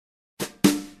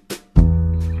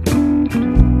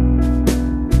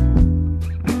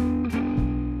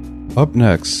Up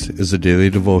next is a daily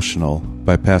devotional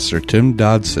by Pastor Tim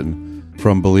Dodson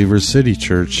from Believers City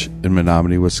Church in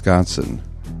Menominee, Wisconsin.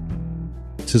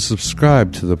 To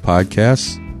subscribe to the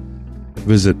podcast,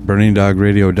 visit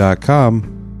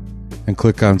burningdogradio.com and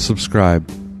click on subscribe.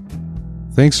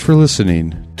 Thanks for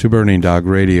listening to Burning Dog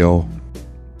Radio.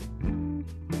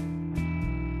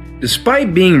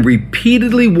 Despite being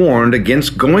repeatedly warned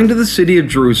against going to the city of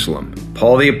Jerusalem,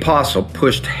 Paul the Apostle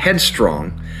pushed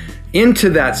headstrong into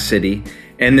that city,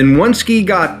 and then once he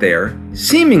got there,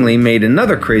 seemingly made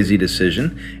another crazy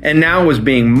decision, and now was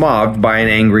being mobbed by an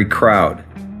angry crowd.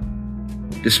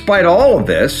 Despite all of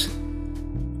this,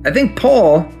 I think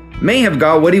Paul may have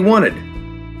got what he wanted.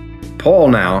 Paul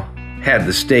now had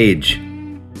the stage.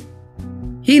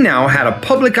 He now had a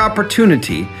public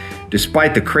opportunity,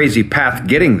 despite the crazy path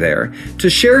getting there, to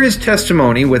share his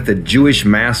testimony with the Jewish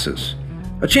masses.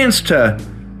 A chance to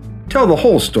tell the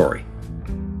whole story.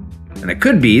 And it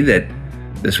could be that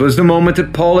this was the moment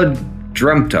that Paul had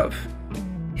dreamt of.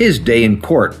 His day in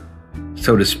court,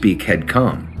 so to speak, had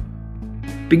come.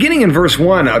 Beginning in verse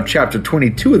 1 of chapter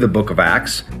 22 of the book of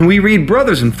Acts, we read,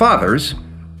 "Brothers and fathers,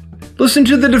 listen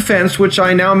to the defense which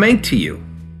I now make to you."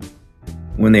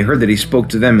 When they heard that he spoke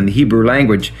to them in the Hebrew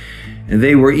language, and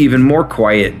they were even more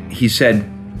quiet, he said,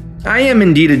 "I am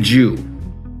indeed a Jew,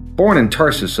 born in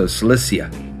Tarsus of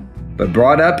Cilicia, but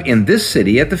brought up in this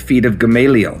city at the feet of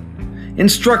Gamaliel,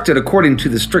 instructed according to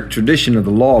the strict tradition of the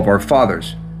law of our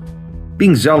fathers,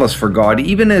 being zealous for God,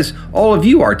 even as all of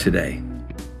you are today.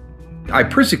 I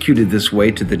persecuted this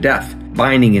way to the death,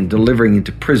 binding and delivering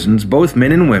into prisons both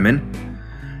men and women,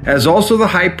 as also the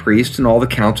high priest and all the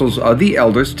councils of the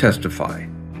elders testify,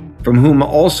 from whom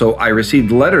also I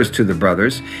received letters to the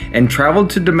brothers, and traveled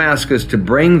to Damascus to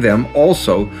bring them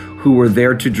also who were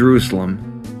there to Jerusalem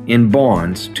in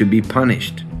bonds to be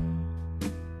punished."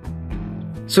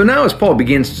 So now as Paul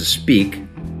begins to speak,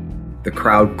 the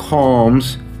crowd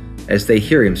calms as they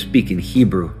hear him speak in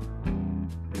Hebrew.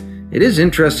 It is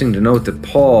interesting to note that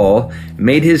Paul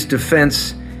made his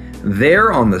defense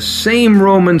there on the same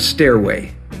Roman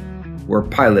stairway where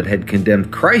Pilate had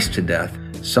condemned Christ to death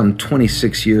some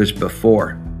 26 years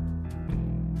before.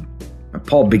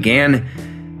 Paul began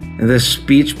this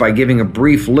speech by giving a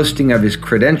brief listing of his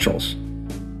credentials.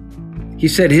 He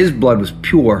said his blood was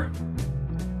pure,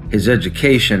 his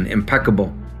education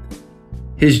impeccable,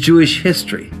 his Jewish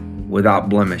history without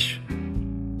blemish.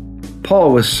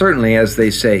 Paul was certainly, as they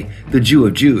say, the Jew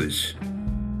of Jews.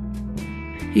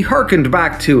 He hearkened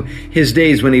back to his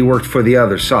days when he worked for the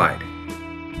other side.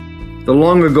 The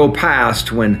long ago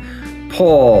past when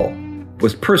Paul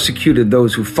was persecuted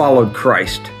those who followed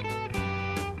Christ.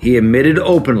 He admitted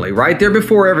openly, right there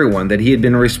before everyone, that he had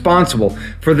been responsible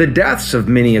for the deaths of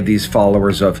many of these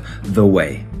followers of the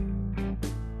way.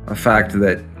 A fact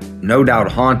that no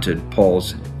doubt haunted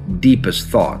Paul's deepest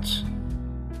thoughts.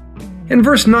 In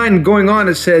verse 9 going on,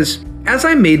 it says, "As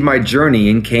I made my journey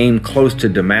and came close to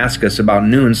Damascus about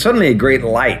noon, suddenly a great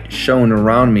light shone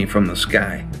around me from the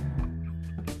sky.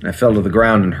 And I fell to the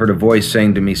ground and heard a voice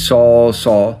saying to me, 'Saul,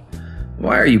 Saul,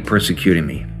 why are you persecuting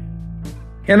me?'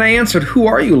 And I answered, 'Who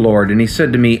are you, Lord?' And he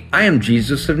said to me, 'I am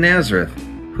Jesus of Nazareth,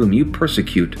 whom you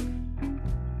persecute.'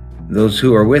 Those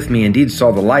who were with me indeed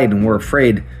saw the light and were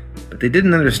afraid, but they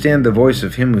didn't understand the voice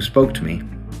of him who spoke to me.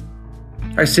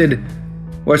 I said,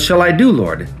 'What shall I do,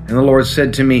 Lord?' And the Lord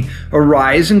said to me,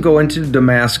 'Arise and go into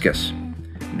Damascus.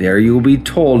 There you will be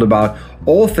told about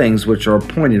all things which are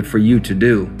appointed for you to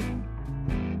do.'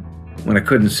 When I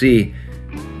couldn't see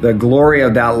the glory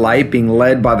of that light being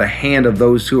led by the hand of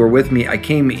those who were with me, I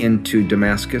came into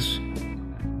Damascus.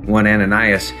 One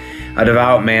Ananias, a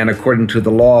devout man according to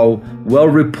the law, well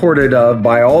reported of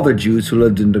by all the Jews who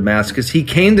lived in Damascus, he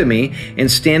came to me and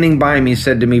standing by me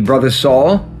said to me, 'Brother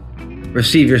Saul,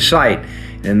 receive your sight.'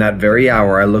 And in that very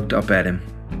hour I looked up at him.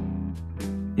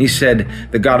 He said,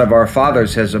 'The God of our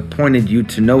fathers has appointed you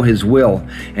to know his will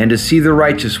and to see the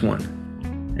righteous one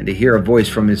and to hear a voice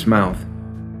from his mouth.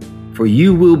 For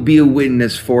you will be a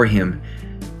witness for him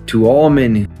to all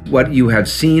men what you have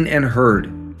seen and heard.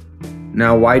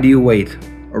 Now why do you wait?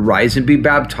 Arise and be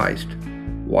baptized.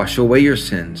 Wash away your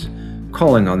sins,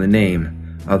 calling on the name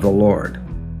of the Lord."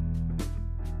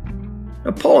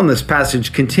 Now, Paul in this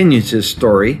passage continues his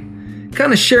story,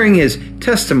 kind of sharing his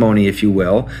testimony, if you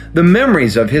will, the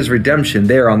memories of his redemption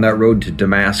there on that road to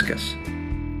Damascus.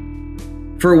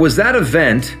 For it was that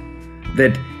event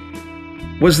that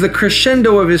was the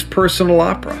crescendo of his personal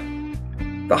opera,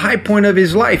 the high point of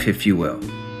his life, if you will.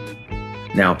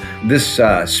 Now, this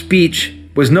speech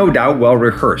was no doubt well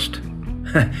rehearsed.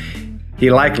 He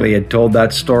likely had told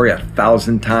that story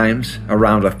 1,000 times,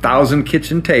 around 1,000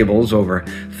 kitchen tables, over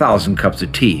 1,000 cups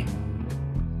of tea.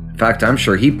 fact, I'm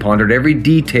sure he pondered every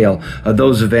detail of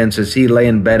those events as he lay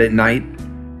in bed at night,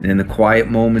 and in the quiet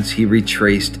moments he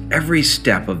retraced every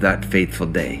step of that fateful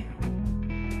day.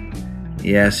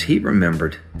 Yes, he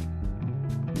remembered.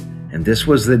 And this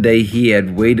was the day he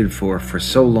had waited for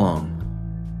so long,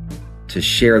 to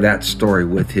share that story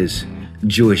with his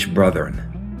Jewish brethren.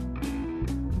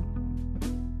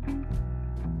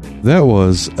 That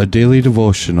was a daily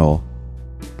devotional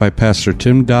by Pastor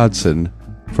Tim Dodson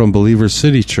from Believer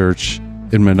City Church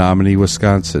in Menominee,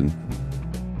 Wisconsin.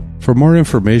 For more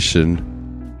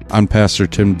information on Pastor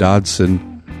Tim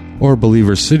Dodson or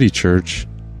Believer City Church,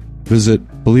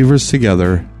 visit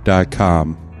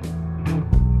believerstogether.com.